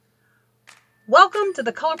Welcome to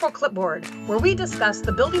the Colorful Clipboard, where we discuss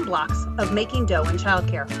the building blocks of making dough in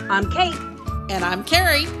childcare. I'm Kate. And I'm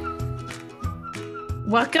Carrie.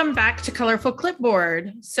 Welcome back to Colorful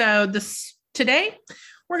Clipboard. So today,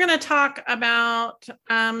 we're going to talk about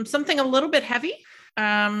something a little bit heavy.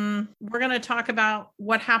 We're going to talk about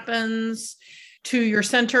what happens to your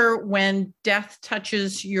center when death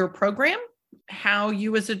touches your program, how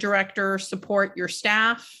you as a director support your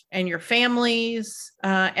staff and your families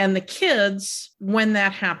and the kids when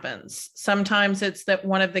that happens. Sometimes it's that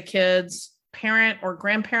one of the kids' parent or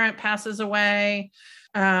grandparent passes away.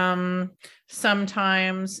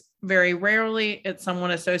 Sometimes, very rarely, it's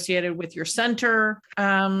someone associated with your center,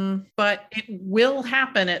 but it will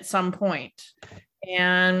happen at some point.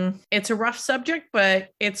 And it's a rough subject,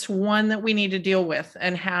 but it's one that we need to deal with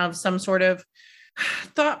and have some sort of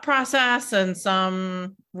thought process and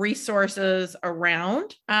some resources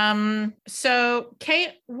around. So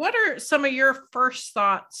Kate, what are some of your first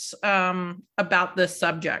thoughts about this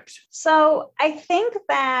subject? So I think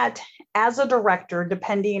that as a director,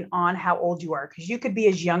 depending on how old you are, because you could be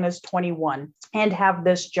as young as 21 and have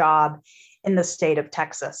this job in the state of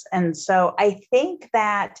Texas. And so I think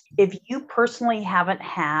that if you personally haven't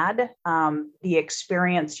had the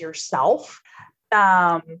experience yourself,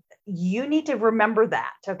 you need to remember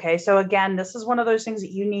that. Okay. So again, this is one of those things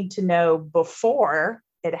that you need to know before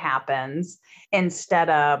it happens instead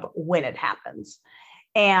of when it happens,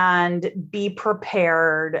 and be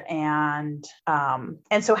prepared. And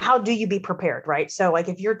so how do you be prepared? Right. So like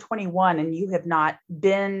if you're 21 and you have not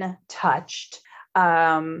been touched,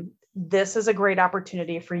 this is a great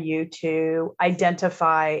opportunity for you to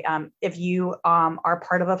identify if you are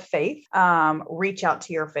part of a faith, reach out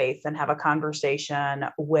to your faith and have a conversation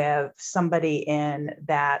with somebody in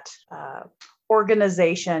that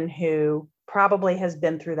organization who probably has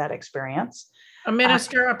been through that experience. A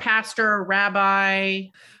minister, a pastor, a rabbi,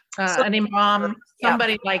 an imam,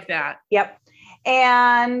 somebody like that. Yep.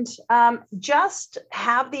 And just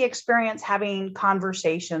have the experience having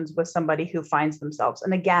conversations with somebody who finds themselves.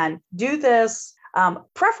 And again, do this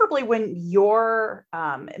preferably when your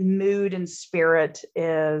mood and spirit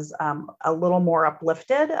is a little more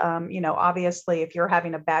uplifted. Obviously, if you're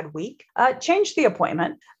having a bad week, change the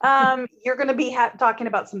appointment. You're going to be talking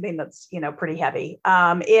about something that's, pretty heavy.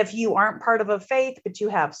 If you aren't part of a faith, but you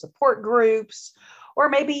have support groups, or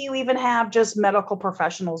maybe you even have just medical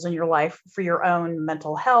professionals in your life for your own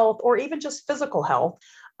mental health or even just physical health,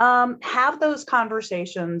 have those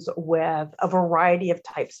conversations with a variety of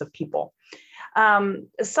types of people.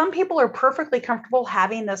 Some people are perfectly comfortable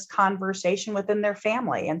having this conversation within their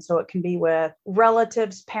family. And so it can be with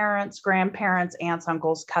relatives, parents, grandparents, aunts,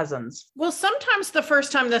 uncles, cousins. Well, sometimes the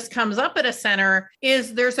first time this comes up at a center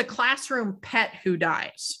is there's a classroom pet who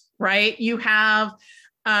dies, right? You have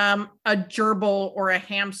a gerbil or a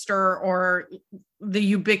hamster or the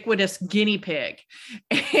ubiquitous guinea pig,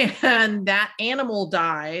 and that animal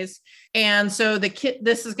dies. And so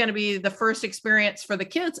this is going to be the first experience for the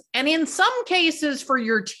kids. And in some cases for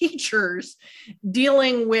your teachers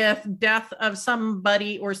dealing with death of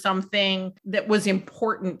somebody or something that was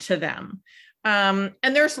important to them. And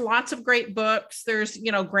there's lots of great books. There's,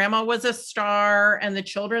 Grandma Was a Star and the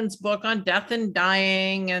children's book on death and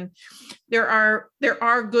dying. And there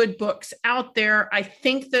are good books out there. I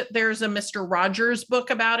think that there's a Mr. Rogers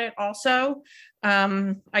book about it also.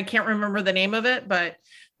 I can't remember the name of it, but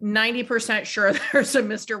 90% sure there's a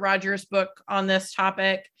Mr. Rogers book on this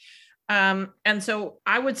topic. And so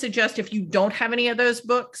I would suggest if you don't have any of those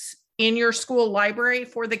books in your school library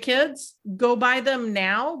for the kids, go buy them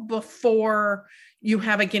now before you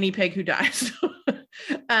have a guinea pig who dies.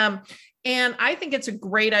 And I think it's a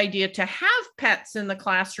great idea to have pets in the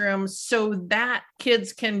classroom so that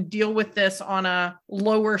kids can deal with this on a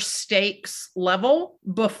lower stakes level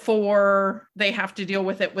before they have to deal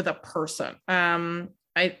with it with a person.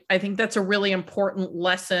 I think that's a really important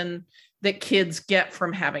lesson that kids get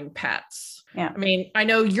from having pets. Yeah. I mean, I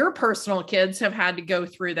know your personal kids have had to go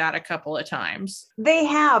through that a couple of times. They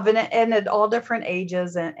have, and at all different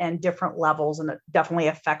ages and different levels, and it definitely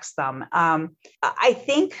affects them. I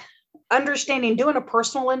think doing a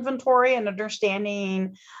personal inventory and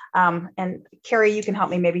understanding, and Carrie, you can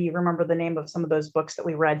help me, maybe you remember the name of some of those books that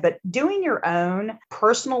we read, but doing your own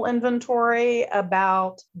personal inventory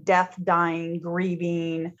about death, dying,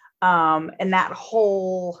 grieving, and that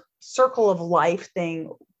whole circle of life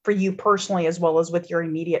thing for you personally, as well as with your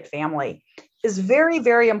immediate family, is very,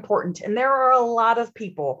 very important. And there are a lot of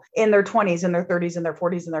people in their 20s, in their 30s, in their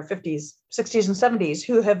 40s, in their 50s, 60s, and 70s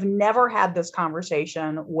who have never had this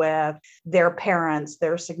conversation with their parents,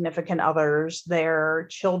 their significant others, their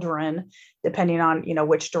children, depending on,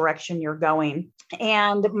 which direction you're going.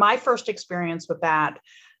 And my first experience with that,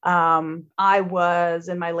 I was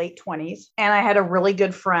in my late 20s, and I had a really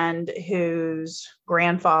good friend whose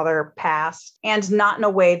grandfather passed, and not in a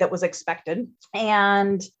way that was expected.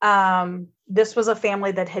 And this was a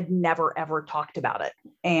family that had never, ever talked about it.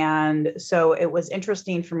 And so it was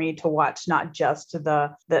interesting for me to watch not just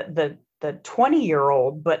the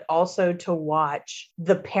 20-year-old, but also to watch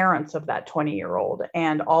the parents of that 20-year-old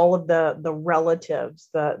and all of the relatives,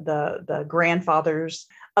 the grandfathers,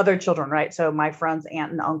 other children, right? So my friend's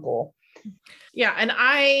aunt and uncle. Yeah. And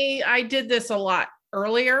I did this a lot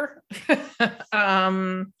earlier.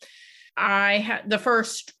 I had the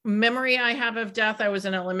first memory I have of death. I was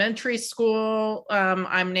in elementary school.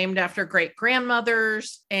 I'm named after great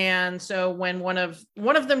grandmothers. And so when one of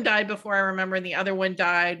them died before I remember, and the other one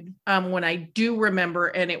died when I do remember,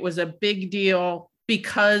 and it was a big deal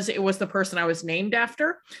because it was the person I was named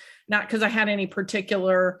after, not because I had any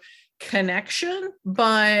particular connection,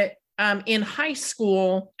 but in high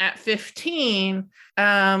school at 15,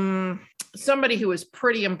 somebody who was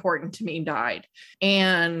pretty important to me died.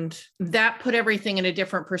 And that put everything in a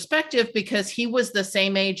different perspective because he was the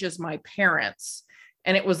same age as my parents.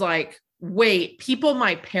 And it was like, wait, people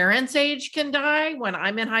my parents' age can die when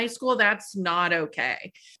I'm in high school? That's not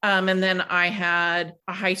okay. And then I had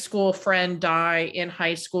a high school friend die in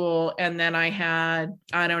high school. And then I had,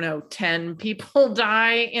 10 people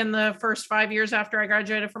die in the first 5 years after I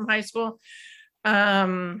graduated from high school.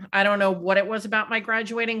 I don't know what it was about my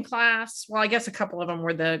graduating class. Well, I guess a couple of them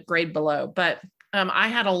were the grade below, but I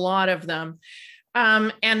had a lot of them.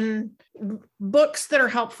 And books that are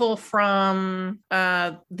helpful from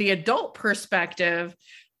the adult perspective,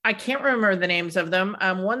 I can't remember the names of them.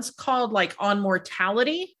 One's called like On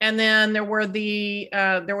Mortality. And then there was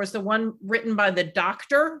the one written by the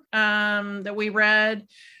doctor that we read.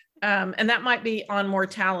 And that might be On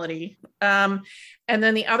Mortality. And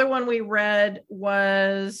then the other one we read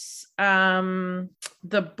was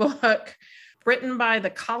the book written by the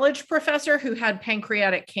college professor who had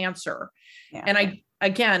pancreatic cancer. Yeah. And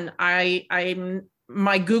I'm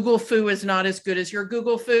my Google Foo is not as good as your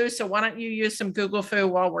Google Foo. So why don't you use some Google Foo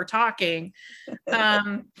while we're talking?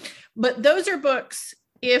 But those are books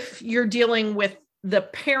if you're dealing with the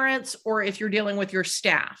parents or if you're dealing with your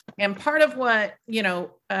staff. And part of what,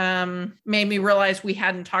 made me realize we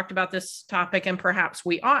hadn't talked about this topic, and perhaps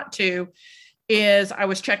we ought to, is I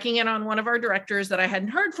was checking in on one of our directors that I hadn't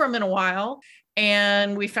heard from in a while,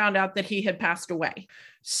 and we found out that he had passed away.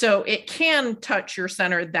 So it can touch your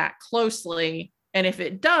center that closely. And if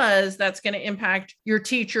it does, that's going to impact your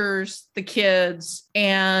teachers, the kids,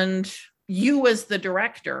 and you as the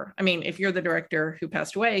director. I mean, if you're the director who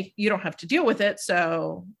passed away, you don't have to deal with it.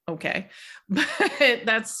 So, okay. But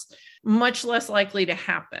that's much less likely to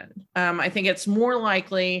happen. I think it's more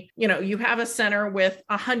likely, you have a center with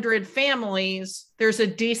 100 families, there's a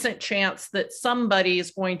decent chance that somebody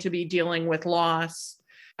is going to be dealing with loss,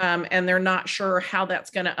 and they're not sure how that's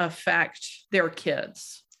going to affect their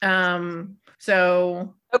kids.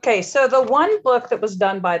 Okay, so the one book that was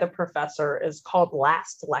done by the professor is called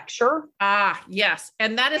Last Lecture. Ah, yes.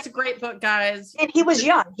 And that is a great book, guys. And he was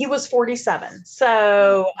young. He was 47.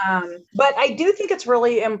 So, but I do think it's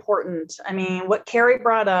really important. I mean, what Carrie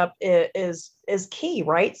brought up is key,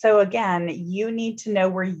 right? So again, you need to know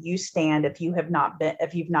where you stand if you've not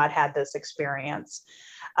had this experience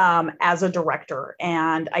as a director.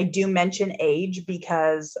 And I do mention age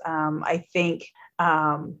because I think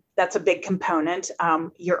that's a big component.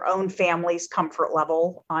 Your own family's comfort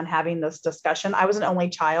level on having this discussion. I was an only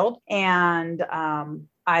child, and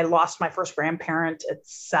I lost my first grandparent at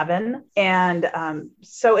 7. And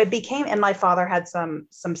so it became, and my father had some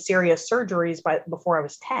serious surgeries before I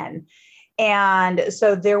was 10. And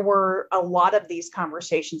so there were a lot of these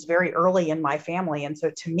conversations very early in my family. And so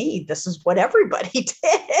to me, this is what everybody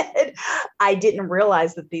did. I didn't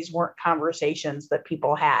realize that these weren't conversations that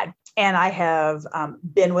people had. And I have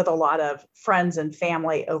been with a lot of friends and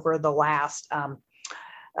family over the last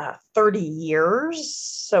 30 years.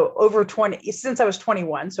 So over 20, since I was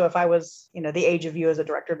 21. So if I was, the age of you as a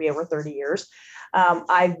director, it'd be over 30 years.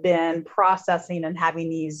 I've been processing and having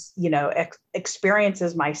these,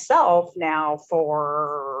 experiences myself now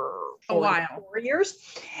for a while, 4 years.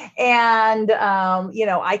 And,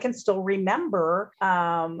 I can still remember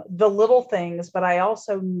the little things, but I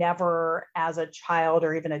also never, as a child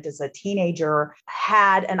or even as a teenager,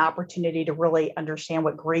 had an opportunity to really understand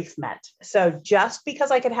what grief meant. So just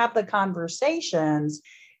because I could have the conversations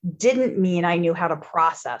didn't mean I knew how to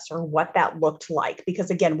process or what that looked like. Because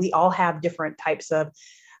again, we all have different types of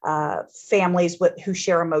families who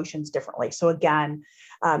share emotions differently. So again,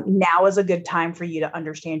 now is a good time for you to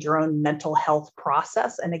understand your own mental health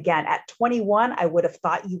process. And again, at 21, I would have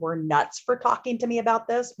thought you were nuts for talking to me about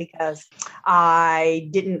this because I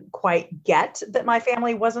didn't quite get that my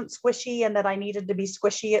family wasn't squishy and that I needed to be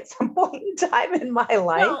squishy at some point in time in my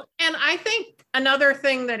life. Well, and I think another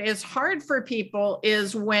thing that is hard for people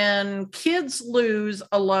is when kids lose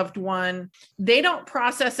a loved one, they don't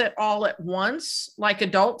process it all at once like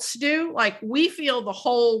adults do. Like we feel the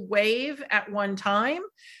whole wave at one time.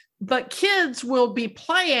 But kids will be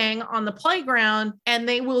playing on the playground and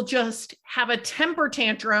they will just have a temper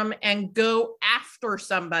tantrum and go after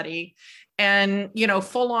somebody and,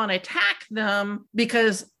 full on attack them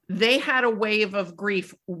because they had a wave of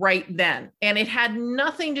grief right then. And it had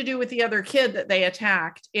nothing to do with the other kid that they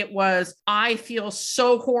attacked. It was, I feel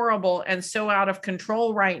so horrible and so out of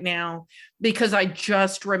control right now because I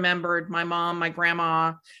just remembered my mom, my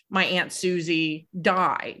grandma, my Aunt Susie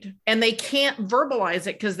died. And they can't verbalize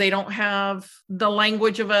it because they don't have the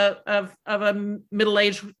language of a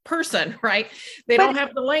middle-aged person, right? They don't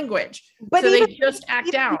have the language. So they just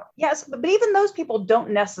act out. Yes, but even those people don't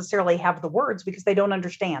necessarily have the words because they don't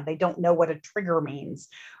understand. They don't know what a trigger means,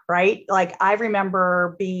 right? Like I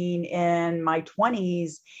remember being in my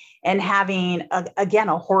 20s and having,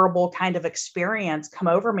 a horrible kind of experience come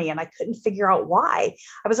over me. And I couldn't figure out why.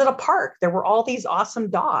 I was at a park. There were all these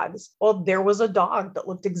awesome dogs. Well, there was a dog that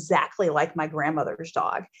looked exactly like my grandmother's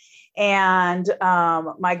dog. And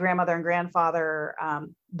my grandmother and grandfather,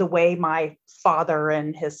 the way my father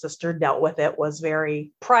and his sister dealt with it was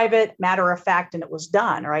very private, matter of fact, and it was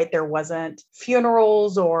done, right? There wasn't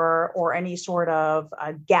funerals or any sort of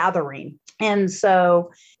gathering. And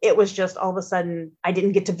so it was just all of a sudden, I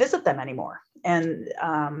didn't get to visit them anymore. And,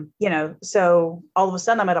 so all of a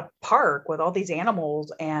sudden I'm at a park with all these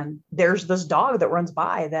animals and there's this dog that runs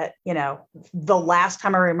by that, the last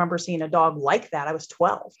time I remember seeing a dog like that, I was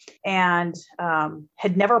 12 and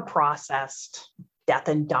had never processed death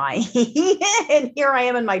and dying. And here I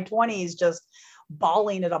am in my 20s, just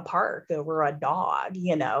bawling at a park over a dog,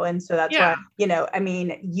 and so that's why,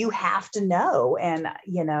 you have to know. And,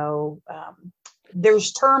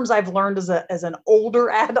 there's terms I've learned as an older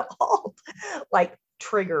adult, like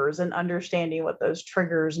triggers and understanding what those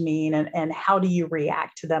triggers mean and how do you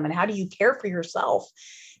react to them and how do you care for yourself?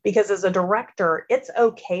 Because as a director, it's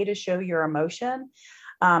okay to show your emotion.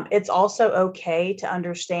 It's also okay to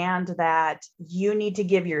understand that you need to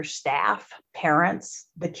give your staff, parents,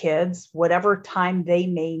 the kids, whatever time they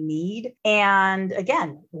may need. And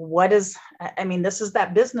again, this is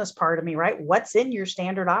that business part of me, right? What's in your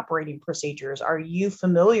standard operating procedures? Are you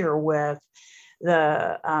familiar with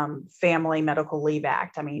the Family Medical Leave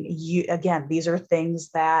Act? These are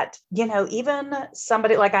things that, even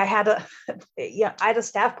somebody like I had a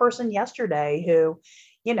staff person yesterday who,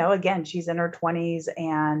 again, she's in her 20s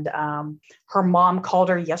and her mom called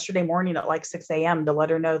her yesterday morning at like 6 a.m. to let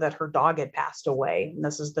her know that her dog had passed away. And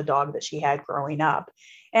this is the dog that she had growing up.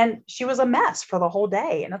 And she was a mess for the whole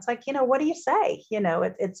day. And it's like, what do you say?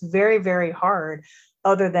 It's very, very hard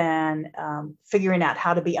other than figuring out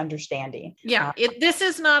how to be understanding. Yeah. This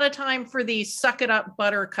is not a time for the suck it up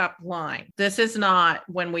buttercup line. This is not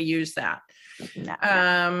when we use that. No.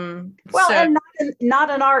 And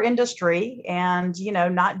not in our industry and,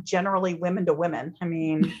 not generally women to women.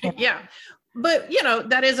 Yeah. But,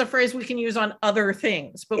 that is a phrase we can use on other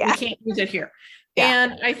things, but we can't use it here. Yeah.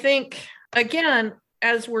 And I think, again,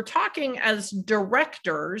 as we're talking as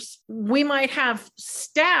directors, we might have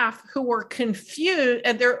staff who are confused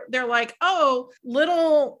and they're like, oh,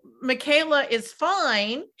 little Michaela is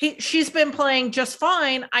fine. She's been playing just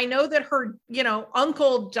fine. I know that her,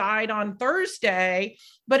 uncle died on Thursday,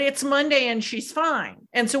 but it's Monday and she's fine.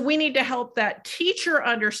 And so we need to help that teacher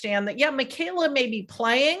understand that, Michaela may be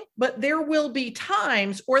playing, but there will be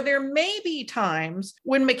times, or there may be times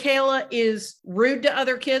when Michaela is rude to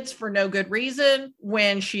other kids for no good reason,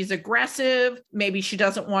 when she's aggressive, maybe she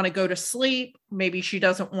doesn't want to go to sleep, maybe she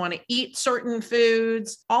doesn't want to eat certain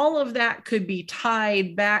foods. All of that could be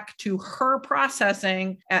tied back to her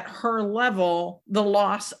processing at her level, the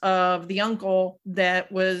loss of the uncle that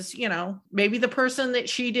was, maybe the person that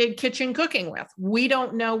she did kitchen cooking with. We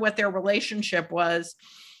don't know what their relationship was.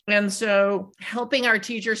 And so helping our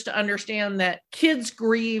teachers to understand that kids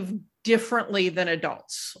grieve differently than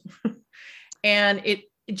adults. And it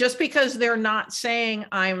just because they're not saying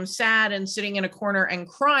I'm sad and sitting in a corner and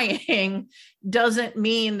crying doesn't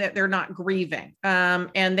mean that they're not grieving.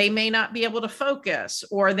 And they may not be able to focus,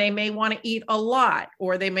 or they may want to eat a lot,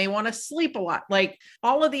 or they may want to sleep a lot. Like,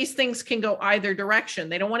 all of these things can go either direction.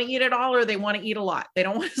 They don't want to eat at all, or they want to eat a lot. They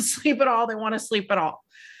don't want to sleep at all. They want to sleep at all.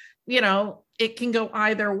 It can go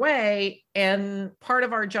either way. And part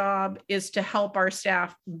of our job is to help our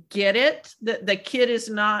staff get it, that the kid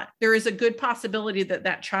there is a good possibility that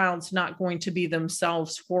that child's not going to be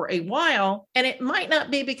themselves for a while. And it might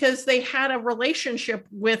not be because they had a relationship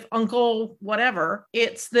with uncle, whatever.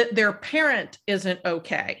 It's that their parent isn't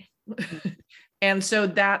okay. And so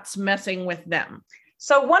that's messing with them.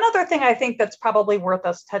 So one other thing I think that's probably worth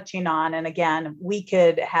us touching on, and again, we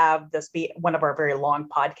could have this be one of our very long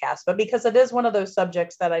podcasts, but because it is one of those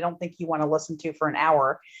subjects that I don't think you want to listen to for an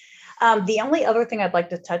hour, the only other thing I'd like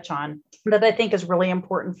to touch on that I think is really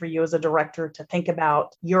important for you as a director to think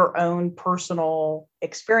about your own personal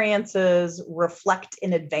experiences, reflect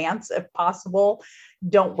in advance if possible,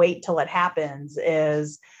 don't wait till it happens,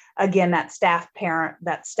 is again, that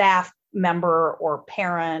staff member or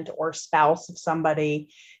parent or spouse of somebody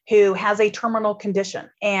who has a terminal condition.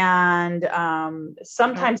 And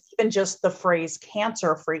sometimes even just the phrase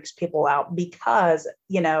cancer freaks people out because,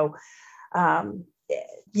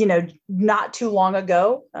 not too long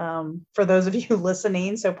ago, for those of you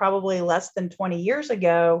listening, so probably less than 20 years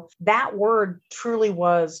ago, that word truly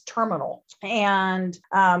was terminal. And,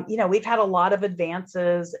 we've had a lot of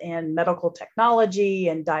advances in medical technology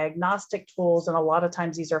and diagnostic tools. And a lot of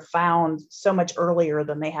times these are found so much earlier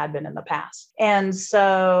than they had been in the past. And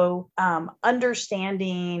so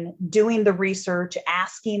understanding, doing the research,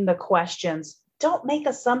 asking the questions, don't make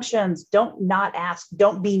assumptions, don't not ask,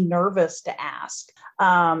 don't be nervous to ask,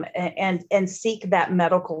 and seek that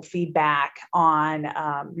medical feedback on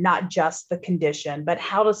not just the condition, but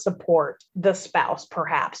how to support the spouse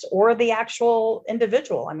perhaps, or the actual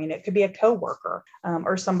individual. I mean, it could be a coworker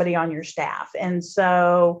or somebody on your staff. And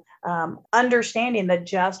so understanding that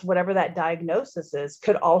just whatever that diagnosis is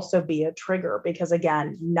could also be a trigger, because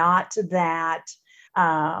again, not that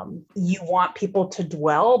you want people to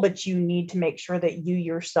dwell, but you need to make sure that you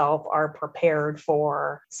yourself are prepared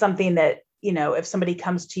for something that, if somebody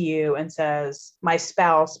comes to you and says, my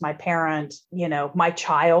spouse, my parent, my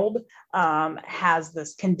child has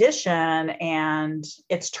this condition and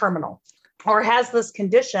it's terminal, or has this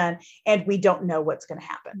condition and we don't know what's going to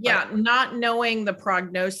happen. Yeah. Right? Not knowing the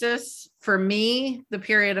prognosis, for me, the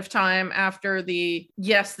period of time after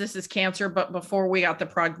yes, this is cancer, but before we got the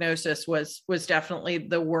prognosis was definitely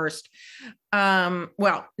the worst.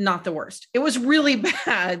 Well, not the worst. It was really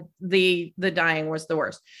bad. The dying was the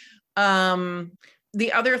worst.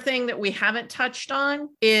 The other thing that we haven't touched on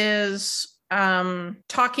is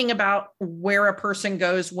talking about where a person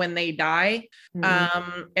goes when they die.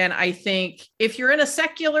 Mm-hmm. And I think if you're in a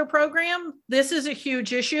secular program, this is a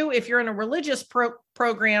huge issue. If you're in a religious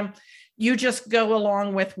program, you just go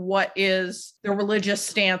along with what is the religious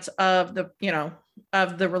stance of the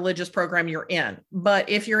religious program you're in. But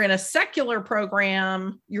if you're in a secular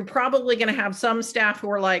program, you're probably going to have some staff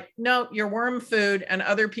who are like, no, you're worm food, and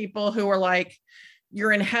other people who are like,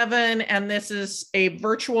 you're in heaven and this is a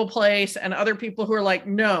virtual place, and other people who are like,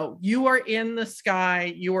 no, you are in the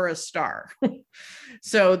sky, you are a star.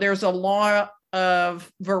 So there's a lot of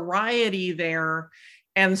variety there.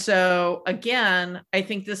 And so again, I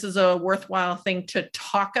think this is a worthwhile thing to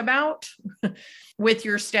talk about with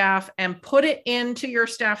your staff and put it into your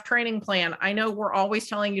staff training plan. I know we're always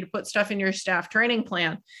telling you to put stuff in your staff training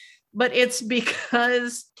plan, but it's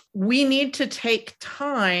because we need to take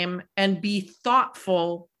time and be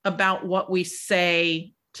thoughtful about what we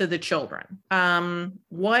say to the children.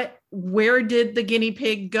 Where did the guinea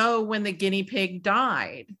pig go when the guinea pig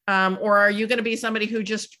died? Or are you going to be somebody who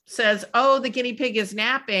just says, oh, the guinea pig is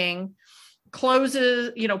napping,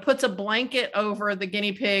 closes, puts a blanket over the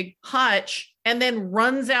guinea pig hutch, and then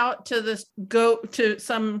runs out go to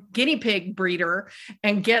some guinea pig breeder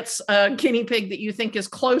and gets a guinea pig that you think is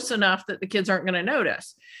close enough that the kids aren't going to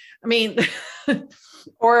notice? I mean,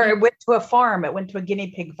 or it went to a farm. It went to a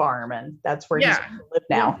guinea pig farm, and that's where he's going to live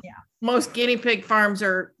now. Yeah. Most guinea pig farms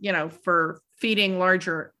are, for feeding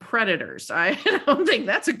larger predators. I don't think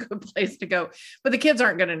that's a good place to go, but the kids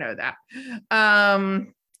aren't going to know that.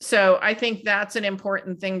 So I think that's an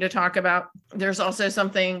important thing to talk about. There's also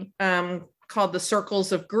something called the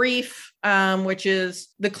circles of grief, which is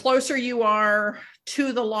the closer you are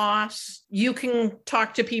to the loss, you can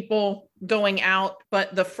talk to people going out,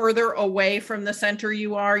 but the further away from the center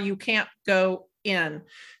you are, you can't go in.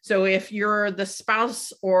 So if you're the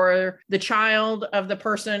spouse or the child of the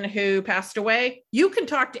person who passed away, you can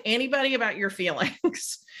talk to anybody about your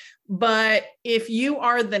feelings. But if you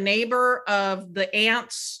are the neighbor of the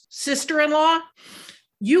aunt's sister-in-law,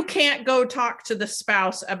 you can't go talk to the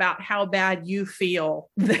spouse about how bad you feel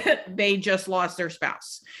that they just lost their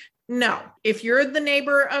spouse. No, if you're the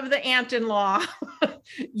neighbor of the aunt-in-law,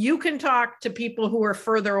 you can talk to people who are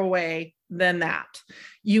further away than that.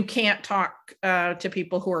 You can't talk to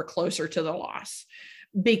people who are closer to the loss,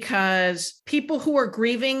 because people who are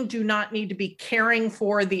grieving do not need to be caring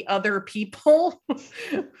for the other people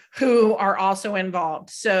who are also involved.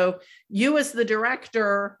 So you as the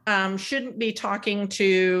director shouldn't be talking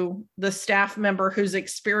to the staff member who's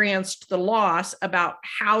experienced the loss about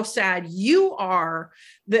how sad you are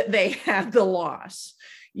that they had the loss.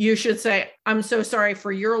 You should say, I'm so sorry for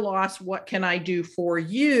your loss. What can I do for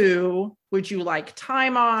you? Would you like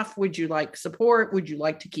time off? Would you like support? Would you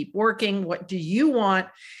like to keep working? What do you want?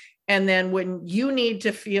 And then when you need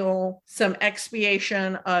to feel some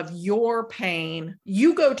expiation of your pain,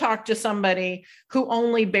 you go talk to somebody who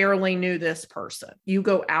only barely knew this person. You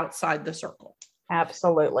go outside the circle.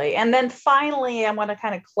 Absolutely. And then finally, I want to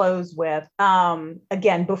kind of close with,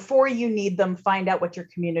 again, before you need them, find out what your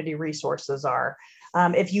community resources are.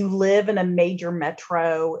 If you live in a major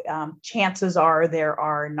metro, chances are there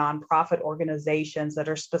are nonprofit organizations that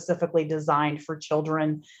are specifically designed for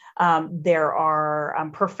children. There are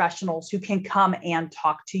professionals who can come and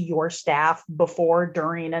talk to your staff before,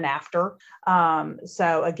 during, and after.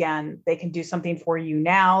 So again, they can do something for you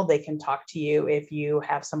now. They can talk to you if you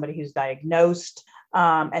have somebody who's diagnosed.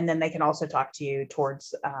 And then they can also talk to you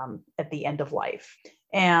towards at the end of life.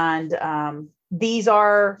 And these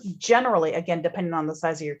are generally, again, depending on the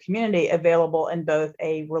size of your community, available in both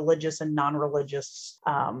a religious and non-religious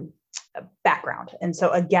background. And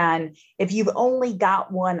so again, if you've only got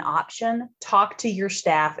one option, talk to your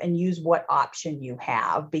staff and use what option you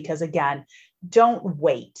have, because again, don't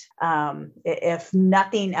wait. If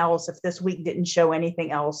nothing else, if this week didn't show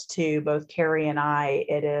anything else to both Carrie and I,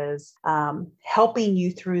 it is helping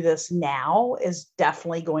you through this now is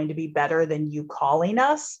definitely going to be better than you calling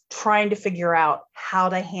us, trying to figure out how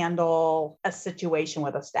to handle a situation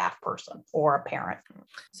with a staff person or a parent.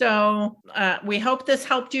 So we hope this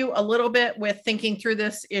helped you a little bit with thinking through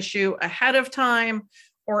this issue ahead of time.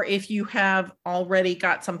 Or if you have already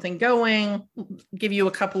got something going, give you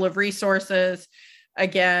a couple of resources.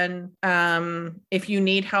 Again, if you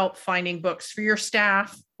need help finding books for your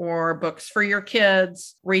staff or books for your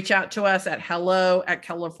kids, reach out to us at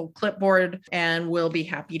hello@Colorful Clipboard, and we'll be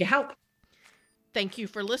happy to help. Thank you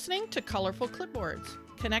for listening to Colorful Clipboards.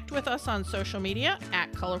 Connect with us on social media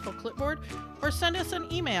at Colorful Clipboard, or send us an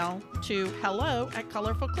email to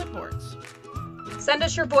hello@colorfulclipboards. Send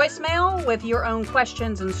us your voicemail with your own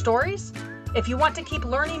questions and stories. If you want to keep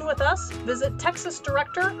learning with us, visit Texas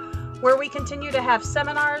Director, where we continue to have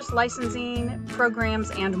seminars, licensing,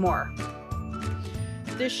 programs, and more.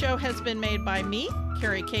 This show has been made by me,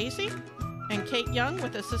 Carrie Casey, and Kate Young,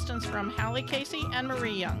 with assistance from Hallie Casey and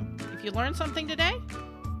Marie Young. If you learned something today,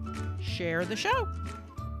 share the show.